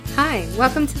Hi,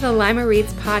 welcome to the Lima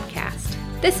Reads podcast.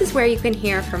 This is where you can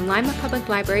hear from Lima Public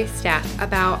Library staff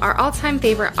about our all-time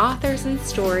favorite authors and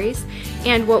stories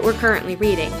and what we're currently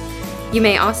reading. You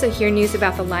may also hear news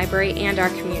about the library and our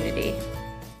community.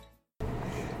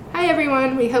 Hi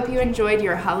everyone, we hope you enjoyed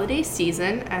your holiday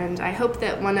season, and I hope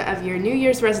that one of your New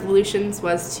Year's resolutions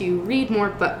was to read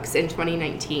more books in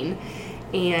 2019.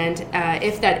 And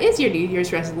if that is your New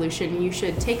Year's resolution, you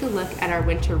should take a look at our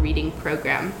winter reading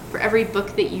program. For every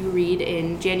book that you read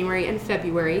in January and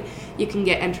February, you can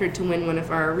get entered to win one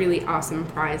of our really awesome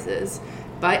prizes.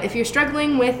 But if you're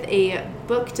struggling with a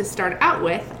book to start out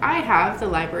with, I have the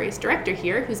library's director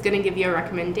here who's going to give you a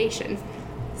recommendation.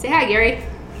 Say hi, Gary.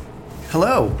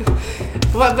 Hello.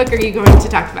 What book are you going to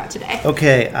talk about today?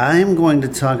 Okay, I'm going to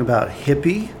talk about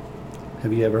Hippie.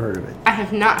 Have you ever heard of it? I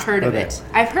have not heard of it.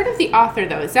 I've heard of the author,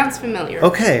 though. It sounds familiar.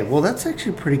 Okay, well, that's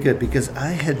actually pretty good because I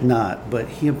had not, but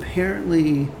he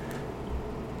apparently,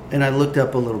 and I looked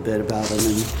up a little bit about him,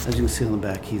 and as you can see on the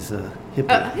back, he's a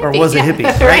hippie, or was a hippie,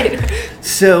 right?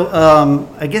 So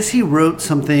I guess he wrote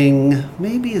something,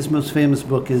 maybe his most famous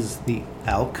book is The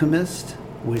Alchemist,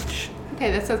 which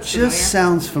that sounds familiar. Just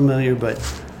sounds familiar, but,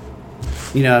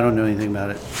 I don't know anything about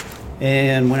it.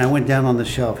 And when I went down on the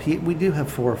shelf, we do have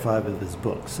 4 or 5 of his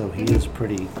books, so he is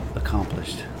pretty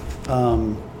accomplished.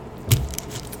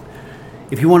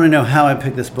 If you want to know how I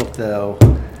picked this book, though,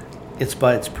 it's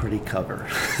by its pretty cover.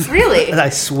 Really? I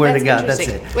swear to God, that's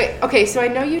it. Wait, okay, so I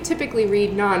know you typically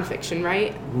read nonfiction,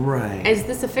 right? Right. Is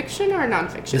this a fiction or a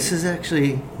nonfiction? This is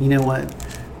actually, you know what?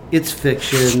 It's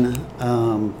fiction,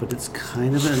 but it's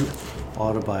kind of an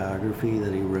autobiography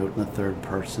that he wrote in the third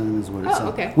person is what it's Oh,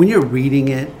 okay. When you're reading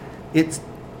it, it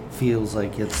feels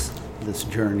like it's this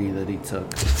journey that he took.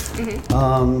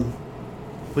 Mm-hmm.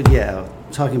 But yeah,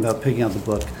 talking about picking out the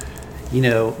book,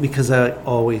 because I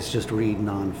always just read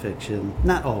nonfiction.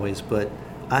 Not always, but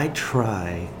I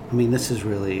try. I mean, this is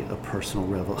really a personal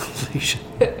revelation.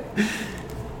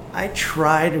 I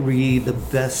try to read the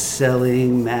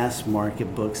best-selling mass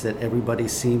market books that everybody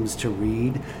seems to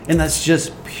read, and that's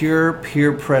just pure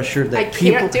peer pressure that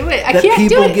people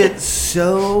get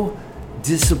so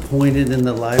disappointed in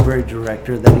the library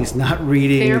director that he's not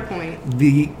reading. Fair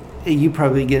point. You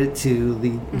probably get it too,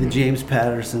 the James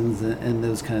Pattersons and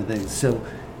those kind of things. So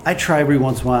I try every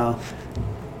once in a while.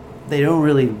 They don't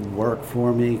really work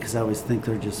for me because I always think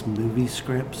they're just movie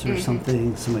scripts or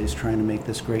something. Somebody's trying to make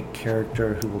this great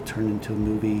character who will turn into a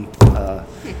movie,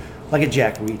 like a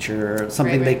Jack Reacher or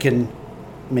something they can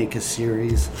make a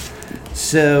series.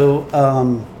 So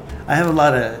I have a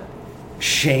lot of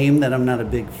shame that I'm not a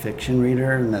big fiction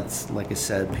reader, and that's, like I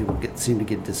said, people seem to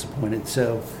get disappointed.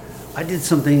 So I did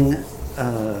something,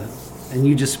 and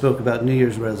you just spoke about New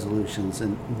Year's resolutions,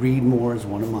 and read more is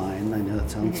one of mine. I know that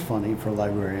sounds funny for a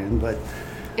librarian, but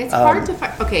it's hard to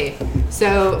find. Okay,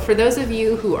 so for those of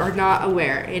you who are not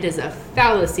aware, it is a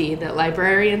fallacy that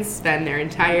librarians spend their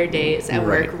entire days at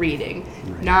work reading.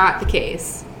 Right. Not the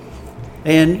case.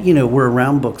 And, we're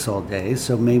around books all day,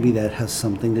 so maybe that has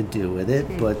something to do with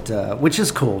it, but which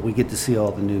is cool. We get to see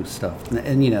all the new stuff.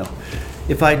 And,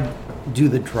 if I do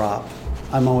the drop,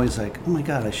 I'm always like, oh my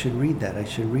God, I should read that.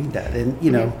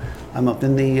 And, I'm up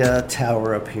in the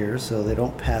tower up here, so they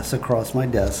don't pass across my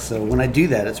desk. So when I do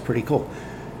that, it's pretty cool.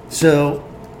 So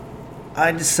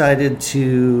I decided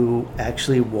to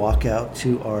actually walk out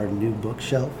to our new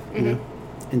bookshelf,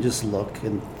 and just look.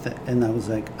 And I was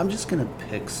like, I'm just going to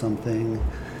pick something.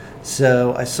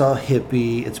 So I saw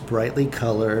Hippie. It's brightly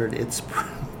colored. It's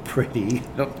pretty.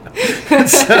 I don't know.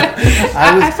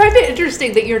 I find it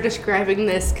interesting that you're describing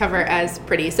this cover as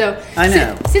pretty. So I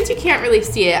know. Since you can't really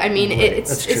see it, I mean, right,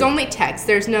 it's only text.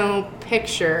 There's no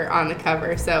picture on the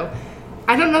cover. So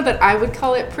I don't know that I would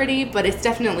call it pretty, but it's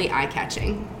definitely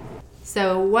eye-catching.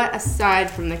 So what, aside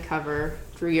from the cover,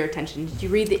 drew your attention? Did you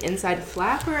read the inside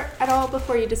flap at all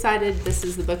before you decided this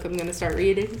is the book I'm going to start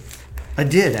reading? I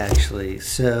did, actually.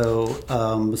 So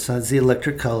besides the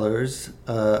electric colors,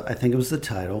 I think it was the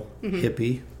title,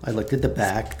 Hippie. I looked at the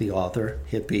back, the author,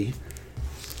 Hippie.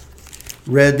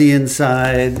 Read the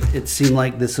inside. It seemed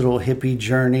like this little hippie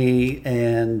journey,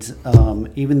 and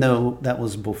even though that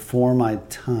was before my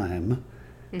time,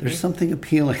 there's something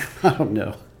appealing, I don't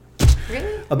know,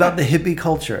 about the hippie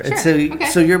culture. Sure.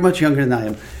 So you're much younger than I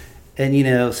am.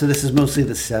 And, so this is mostly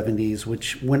the 70s,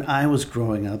 which when I was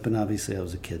growing up, and obviously I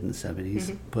was a kid in the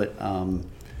 70s, but,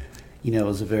 it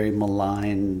was a very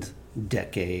maligned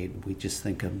decade. We just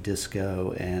think of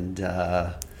disco and...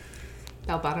 bell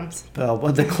bottoms.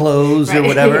 The clothes right, or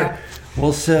whatever. Yeah.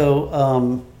 Well,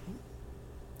 so...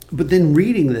 but then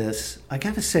reading this, I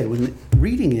got to say, when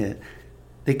reading it,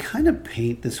 they kind of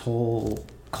paint this whole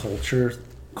culture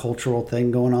cultural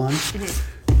thing going on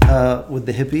with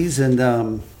the hippies.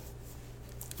 And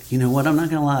you know what? I'm not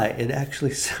going to lie. It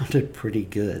actually sounded pretty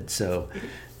good. So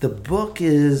the book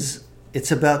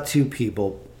it's about two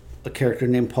people. A character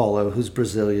named Paulo, who's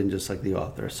Brazilian, just like the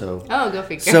author. So go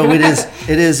figure. So it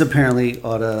is apparently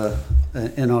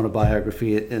an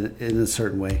autobiography in a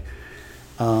certain way.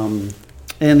 And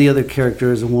the other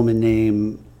character is a woman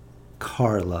named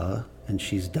Carla, and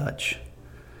she's Dutch.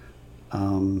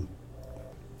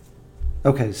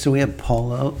 Okay, so we have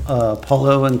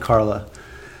Paulo and Carla.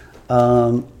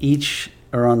 Each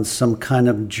are on some kind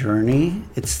of journey.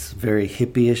 It's very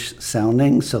hippie-ish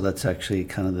sounding, so that's actually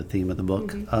kind of the theme of the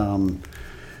book.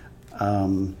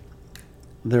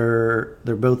 They're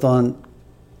both on,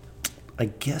 I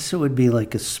guess it would be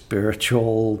like a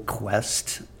spiritual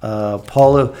quest.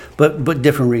 Paulo, but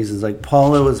different reasons. Like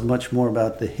Paulo is much more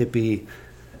about the hippie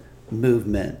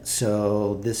movement.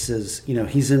 So this is,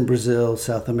 he's in Brazil,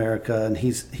 South America, and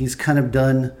he's kind of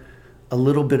done a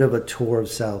little bit of a tour of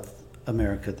South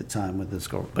America at the time with this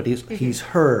girl, but he's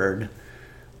heard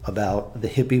about the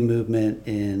hippie movement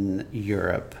in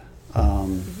Europe.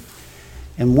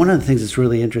 And one of the things that's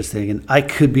really interesting, and I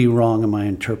could be wrong in my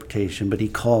interpretation, but he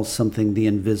calls something the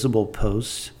invisible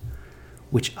post,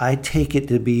 which I take it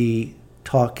to be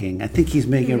talking. I think he's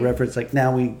making a reference, like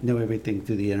now we know everything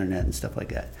through the internet and stuff like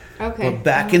that. Okay. But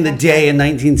back in the day in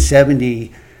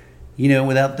 1970,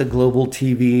 without the global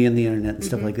TV and the internet and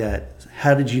stuff like that,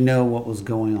 how did you know what was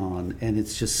going on? And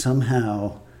it's just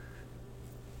somehow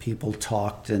people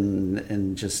talked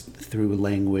and just through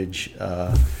language,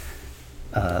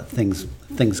 things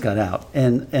got out.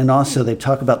 And also they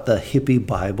talk about the hippie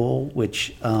Bible,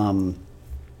 which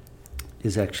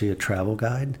is actually a travel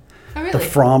guide. Oh, really? The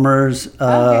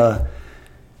Frommers,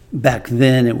 back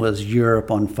then it was Europe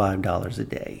on $5 a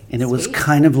day. And it was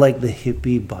kind of like the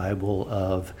hippie Bible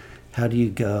of how do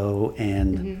you go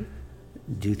and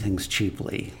do things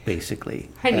cheaply, basically.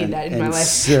 I need that in my life.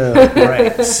 So,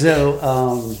 right.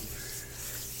 So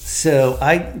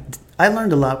I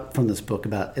learned a lot from this book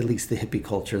about at least the hippie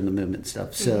culture and the movement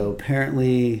stuff. So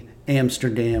apparently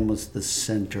Amsterdam was the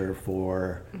center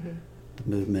for the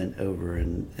movement over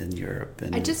in Europe.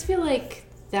 And I just feel like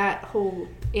that whole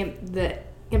the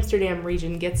Amsterdam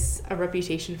region gets a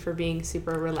reputation for being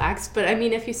super relaxed. But I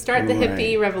mean, if you start the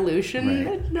hippie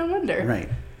revolution, no wonder. Right.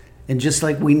 And just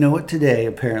like we know it today,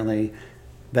 apparently,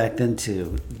 back then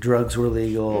too, drugs were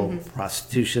legal,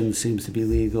 prostitution seems to be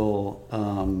legal,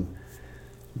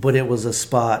 but it was a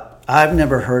spot. I've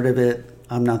never heard of it.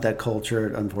 I'm not that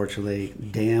cultured, unfortunately.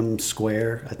 Dam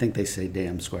Square, I think they say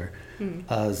Dam Square,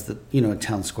 is the a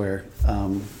town square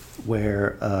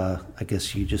where I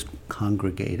guess you just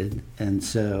congregated. And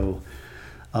so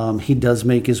he does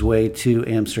make his way to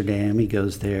Amsterdam. He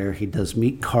goes there. He does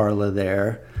meet Carla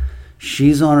there.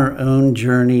 She's on her own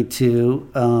journey too.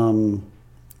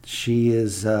 She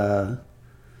is an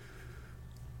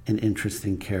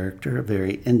interesting character, a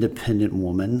very independent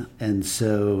woman, and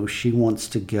so she wants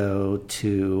to go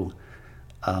to,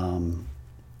 and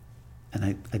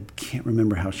I can't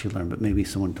remember how she learned, but maybe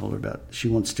someone told her about it. She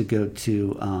wants to go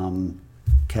to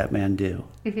Kathmandu,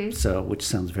 so which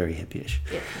sounds very hippie-ish.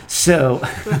 Yeah.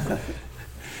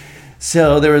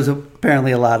 So there was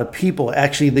apparently a lot of people,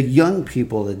 actually the young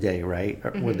people of the day, right,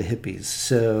 were the hippies.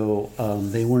 So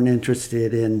they weren't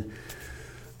interested in,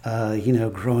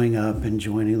 growing up and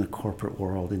joining the corporate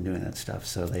world and doing that stuff.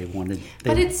 So they wanted...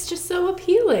 But it's just so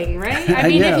appealing, right? I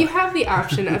mean, if you have the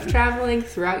option of traveling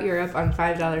throughout Europe on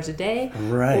 $5 a day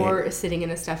or sitting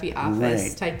in a stuffy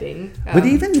office typing. But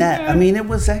even that, I mean, it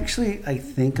was actually, I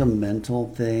think, a mental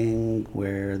thing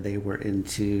where they were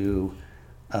into...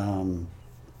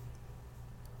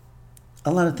 a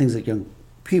lot of things that young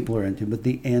people are into, but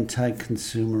the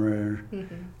anti-consumer,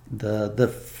 the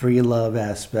free love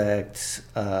aspect,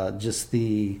 just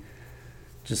the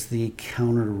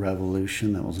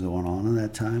counter-revolution that was going on in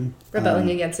that time.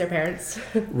 Rebelling against their parents.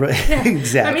 Right,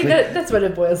 exactly. I mean, that's what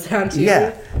it boils down to.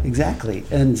 Yeah, exactly.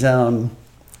 And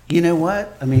you know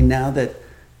what? I mean, now that,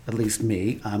 at least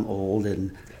me, I'm old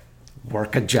and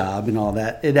work a job and all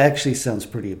that, it actually sounds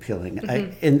pretty appealing.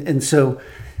 And so...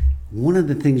 one of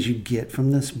the things you get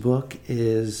from this book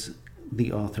is the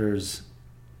author's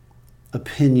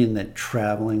opinion that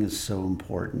traveling is so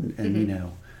important.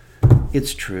 And,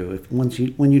 it's true.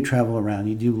 When you travel around,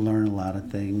 you do learn a lot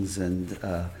of things and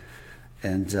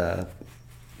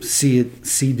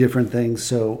see different things.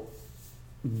 So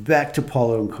back to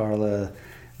Paulo and Carla,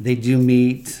 they do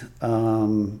meet.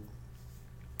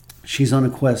 She's on a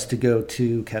quest to go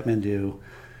to Kathmandu.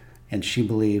 And she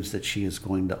believes that she is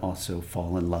going to also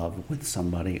fall in love with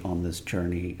somebody on this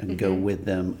journey and go with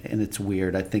them. And it's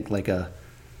weird. I think like a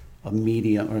a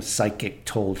medium or a psychic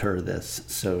told her this.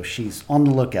 So she's on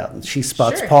the lookout, and she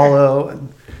spots Sure. Paulo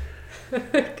and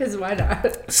Because why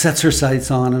not? sets her sights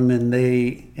on him, and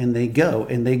they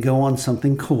go on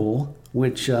something cool,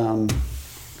 which is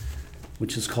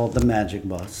called the Magic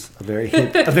Bus, a very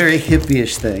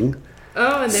hippie-ish thing.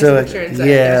 Oh, and there's So a picture inside.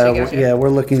 yeah, Gotcha. yeah, we're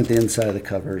looking at the inside of the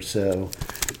cover. So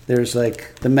there's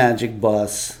like the Magic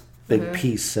Bus, big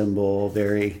peace symbol,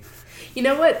 very. You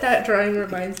know what that drawing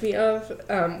reminds me of,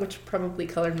 which probably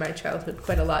colored my childhood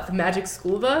quite a lot? The Magic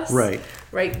School Bus. Right.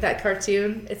 Right, that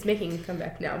cartoon. It's making a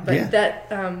comeback now, but Yeah.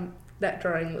 that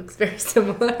drawing looks very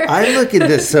similar. I look at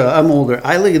this, so I'm older.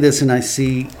 I look at this and I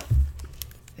see,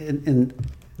 and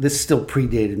this still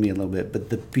predated me a little bit, but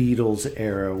the Beatles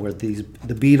era, where the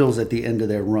Beatles at the end of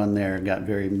their run there got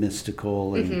very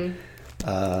mystical and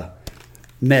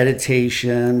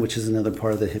meditation, which is another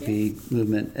part of the hippie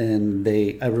movement. And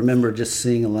I remember just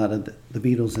seeing a lot of the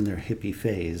Beatles in their hippie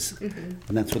phase, and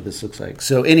that's what this looks like.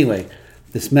 So anyway,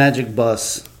 this Magic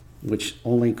Bus, which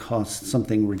only costs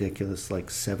something ridiculous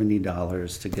like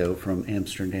 $70 to go from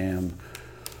Amsterdam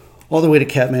all the way to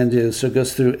Kathmandu. So it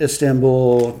goes through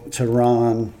Istanbul,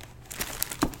 Tehran,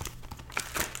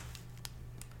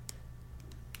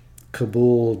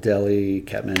 Kabul, Delhi,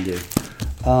 Kathmandu.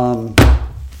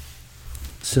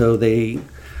 So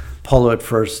Paulo at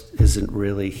first isn't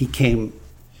really,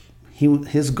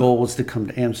 his goal was to come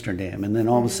to Amsterdam. And then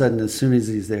all of a sudden, as soon as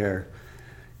he's there,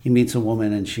 he meets a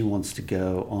woman and she wants to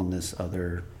go on this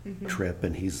other trip.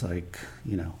 And he's like,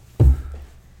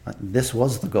 this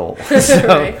was the goal. So,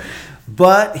 Right.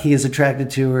 But he is attracted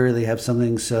to her. They have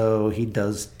something, so he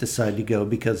does decide to go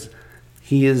because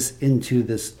he is into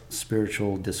this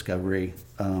spiritual discovery.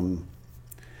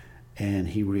 And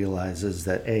he realizes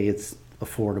that, it's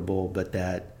affordable, but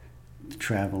that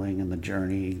traveling and the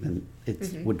journey, and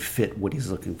it would fit what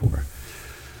he's looking for.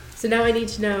 So now I need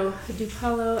to know, do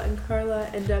Paulo and Carla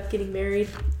end up getting married,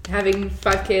 having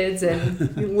 5 kids,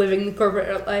 and living the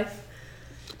corporate life?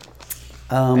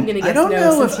 I'm going to guess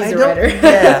no, since he's a writer.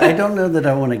 Yeah, I don't know that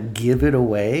I want to give it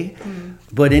away.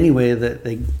 But anyway, that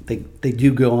they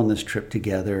do go on this trip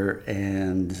together,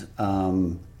 and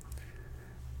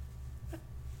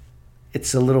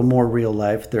it's a little more real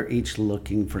life. They're each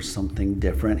looking for something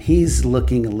different. He's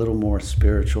looking a little more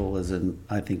spiritual, as in,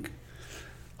 I think,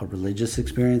 a religious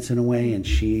experience in a way, and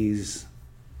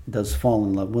does fall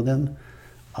in love with him,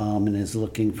 and is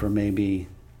looking for maybe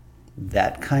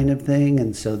that kind of thing.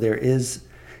 And so there is,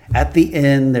 at the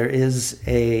end, there is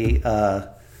a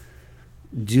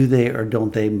do they or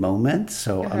don't they moment.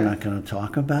 So I'm not going to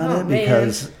talk about it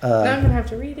because now I'm going to have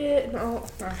to read it. And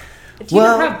do you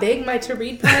know how big my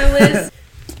to-read pile is?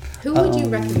 Who would you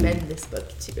recommend this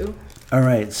book to? All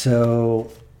right, so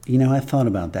I thought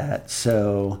about that.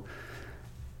 So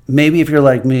maybe if you're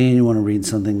like me and you want to read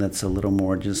something that's a little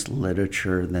more just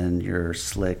literature than your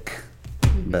slick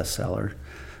bestseller.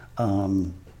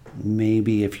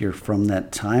 Maybe if you're from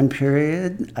that time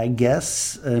period, I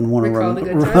guess, and want to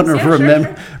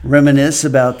reminisce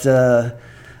about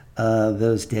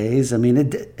those days. I mean,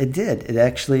 it did. It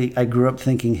actually, I grew up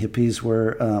thinking hippies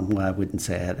were, I wouldn't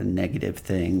say I had a negative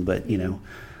thing, but,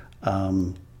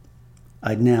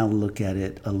 I now look at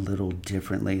it a little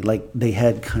differently. Like, they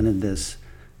had kind of this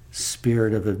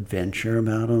spirit of adventure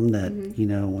about them that,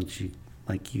 once you,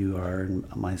 like you are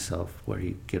and myself, where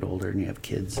you get older and you have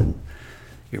kids and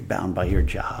you're bound by your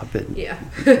job. And,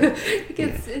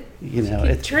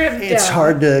 it's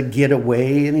hard to get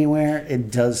away anywhere.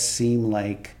 It does seem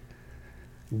like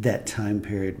that time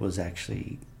period was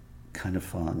actually kind of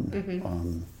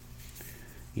fun.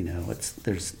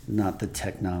 There's not the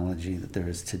technology that there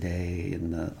is today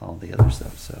and all the other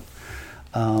stuff. So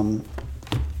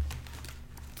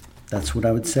that's what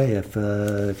I would say.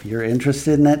 If you're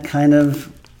interested in that kind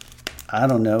of,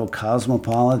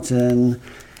 cosmopolitan,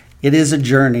 it is a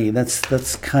journey.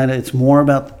 That's kind of, it's more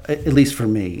about, at least for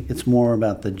me, it's more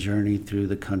about the journey through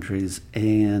the countries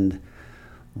and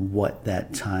what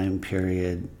that time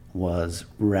period was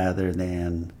rather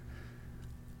than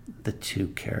the two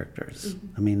characters.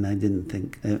 I mean, I didn't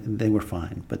think, they were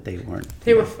fine, but they weren't.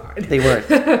 They were fine. They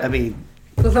weren't. I mean,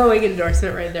 glowing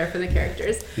endorsement right there for the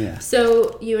characters. Yeah.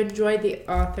 So you enjoyed the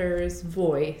author's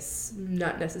voice,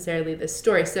 not necessarily the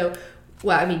story. So,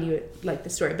 you like the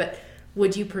story, but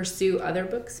would you pursue other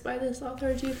books by this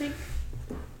author, do you think?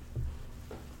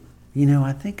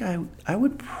 I think I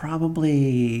would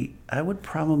probably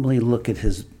look at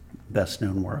his best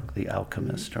known work, The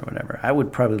Alchemist or whatever. I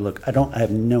would probably look. I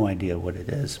have no idea what it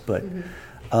is, but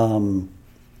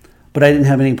but I didn't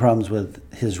have any problems with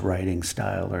his writing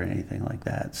style or anything like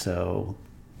that. So,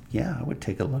 yeah, I would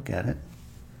take a look at it.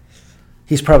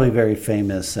 he's probably very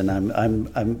famous, and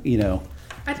I'm you know.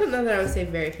 I don't know that I would say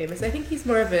very famous. I think he's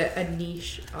more of a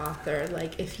niche author.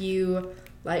 Like, if you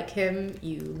like him,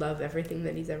 you love everything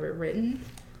that he's ever written.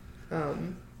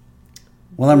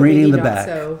 Well, I'm reading the not back.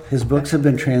 so His books have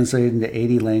been translated into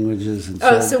 80 languages and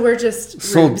so we're just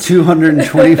sold rubes.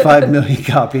 225 million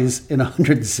copies in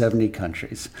 170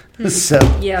 countries. So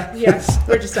Yeah,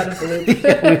 we're just out of the loop.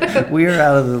 we are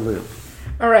out of the loop.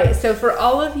 All right, so for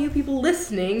all of you people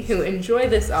listening who enjoy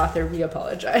this author, we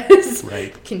apologize.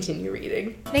 Right. Continue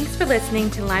reading. Thanks for listening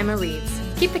to Lima Reads.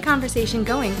 Keep the conversation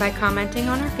going by commenting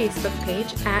on our Facebook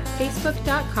page at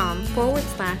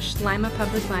facebook.com/Lima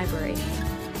Public Library.